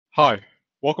Hi,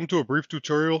 welcome to a brief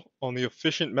tutorial on the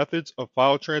efficient methods of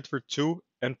file transfer to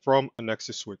and from a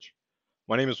Nexus switch.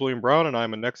 My name is William Brown and I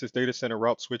am a Nexus Data Center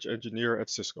Route Switch Engineer at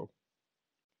Cisco.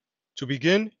 To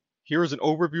begin, here is an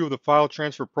overview of the file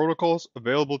transfer protocols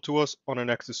available to us on a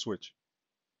Nexus switch.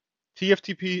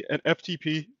 TFTP and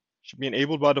FTP should be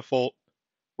enabled by default,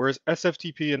 whereas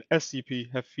SFTP and SCP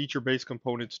have feature-based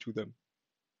components to them.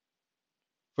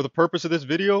 For the purpose of this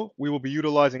video, we will be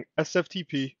utilizing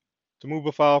SFTP to move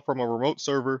a file from a remote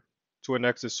server to a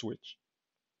Nexus switch.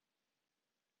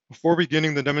 Before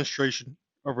beginning the demonstration,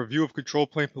 a review of control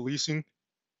plane policing,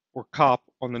 or COP,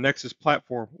 on the Nexus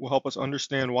platform will help us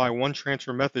understand why one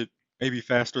transfer method may be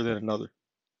faster than another.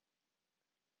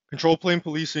 Control plane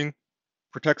policing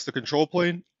protects the control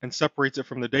plane and separates it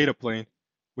from the data plane,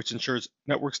 which ensures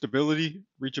network stability,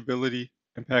 reachability,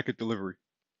 and packet delivery.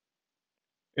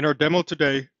 In our demo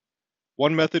today,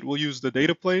 one method will use the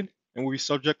data plane and will be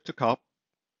subject to COP.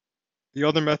 The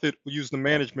other method will use the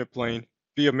management plane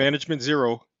via management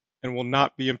 0 and will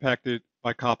not be impacted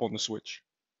by COP on the switch.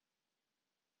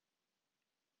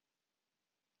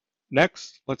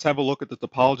 Next, let's have a look at the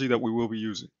topology that we will be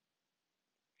using.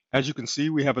 As you can see,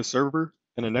 we have a server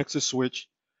and a Nexus switch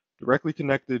directly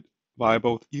connected via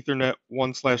both Ethernet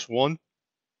 1/1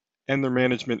 and their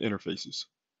management interfaces.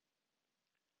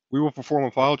 We will perform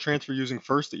a file transfer using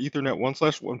first the Ethernet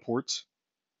 1/1 ports,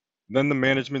 then the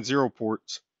management 0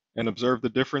 ports, and observe the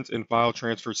difference in file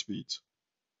transfer speeds.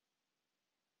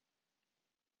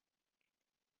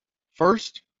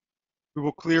 First, we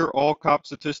will clear all COP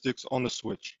statistics on the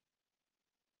switch.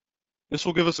 This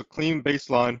will give us a clean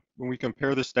baseline when we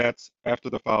compare the stats after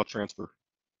the file transfer.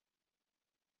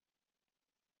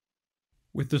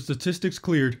 With the statistics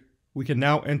cleared, we can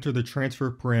now enter the transfer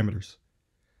parameters.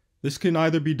 This can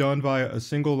either be done via a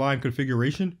single line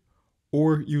configuration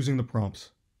or using the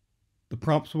prompts. The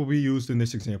prompts will be used in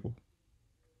this example.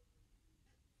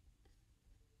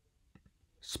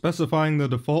 Specifying the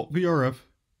default VRF,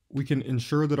 we can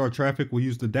ensure that our traffic will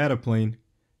use the data plane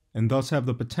and thus have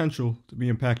the potential to be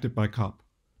impacted by COP.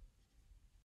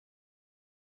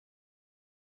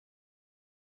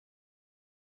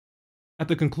 At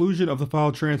the conclusion of the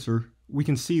file transfer, we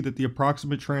can see that the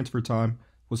approximate transfer time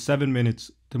was 7 minutes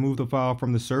to move the file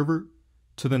from the server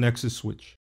to the Nexus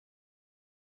switch.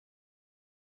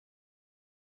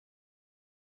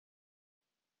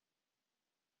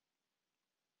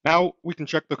 Now we can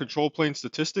check the control plane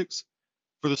statistics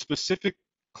for the specific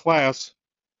class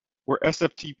where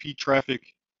SFTP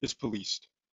traffic is policed.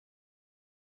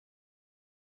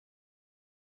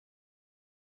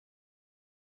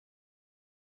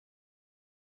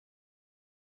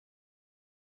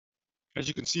 As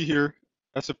you can see here,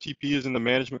 SFTP is in the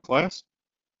management class.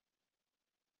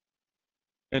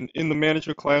 And in the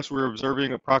management class, we're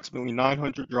observing approximately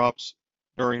 900 drops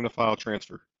during the file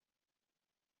transfer.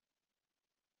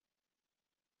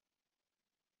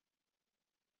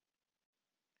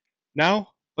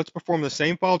 Now, let's perform the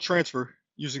same file transfer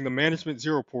using the management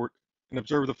 0 port and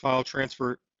observe the file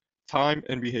transfer time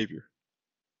and behavior.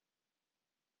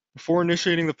 Before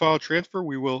initiating the file transfer,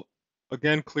 we will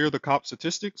again clear the COP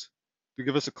statistics to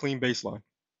give us a clean baseline.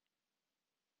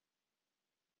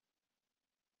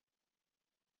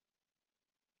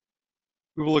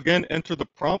 We will again enter the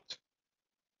prompt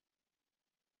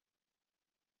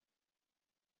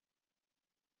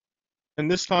and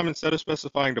this time, instead of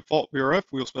specifying default VRF,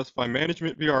 we will specify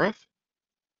management VRF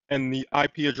and the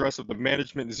IP address of the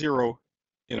management 0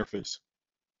 interface.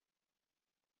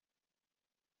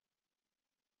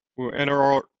 We'll enter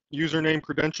our username,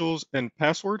 credentials, and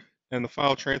password, and the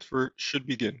file transfer should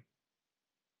begin.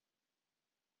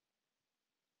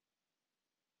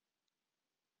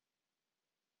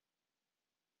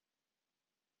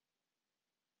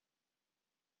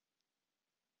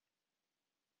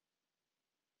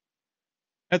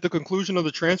 At the conclusion of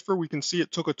the transfer, we can see it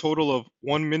took a total of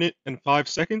 1 minute and 5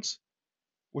 seconds,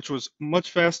 which was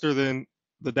much faster than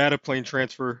the data plane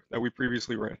transfer that we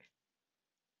previously ran.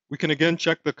 We can again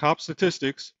check the COP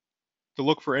statistics to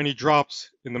look for any drops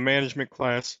in the management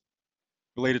class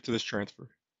related to this transfer.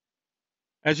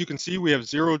 As you can see, we have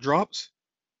 0 drops,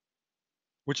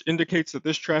 which indicates that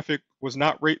this traffic was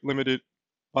not rate limited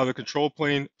by the control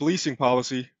plane policing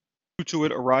policy due to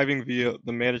it arriving via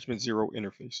the management 0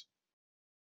 interface.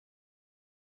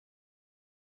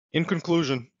 In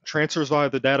conclusion, transfers via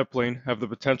the data plane have the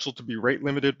potential to be rate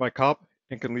limited by COP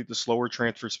and can lead to slower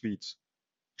transfer speeds.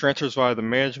 Transfers via the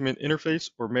management interface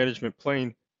or management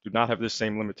plane do not have this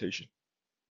same limitation.